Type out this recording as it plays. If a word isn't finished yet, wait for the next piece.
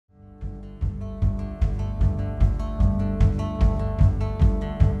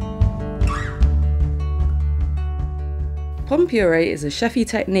Pomme puree is a chefy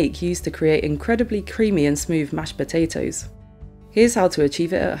technique used to create incredibly creamy and smooth mashed potatoes. Here's how to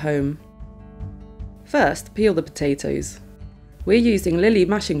achieve it at home. First, peel the potatoes. We're using Lily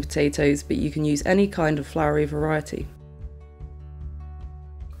mashing potatoes, but you can use any kind of floury variety.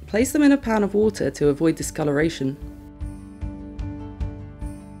 Place them in a pan of water to avoid discoloration.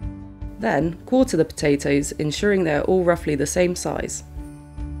 Then, quarter the potatoes, ensuring they are all roughly the same size.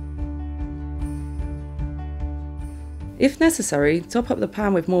 If necessary, top up the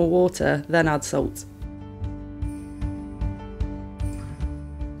pan with more water, then add salt.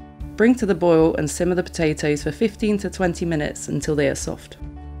 Bring to the boil and simmer the potatoes for 15 to 20 minutes until they are soft.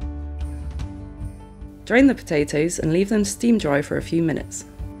 Drain the potatoes and leave them steam dry for a few minutes.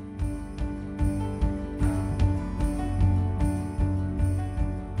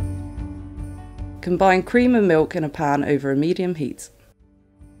 Combine cream and milk in a pan over a medium heat.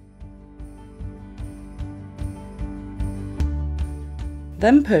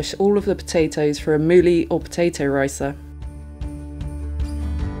 Then push all of the potatoes through a mouli or potato ricer.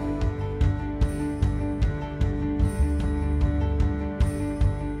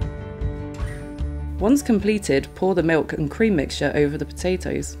 Once completed, pour the milk and cream mixture over the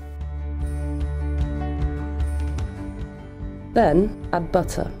potatoes. Then add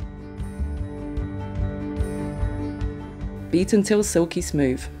butter. Beat until silky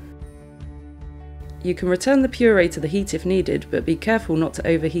smooth. You can return the puree to the heat if needed, but be careful not to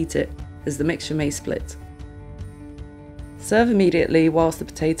overheat it, as the mixture may split. Serve immediately whilst the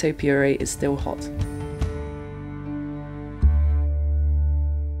potato puree is still hot.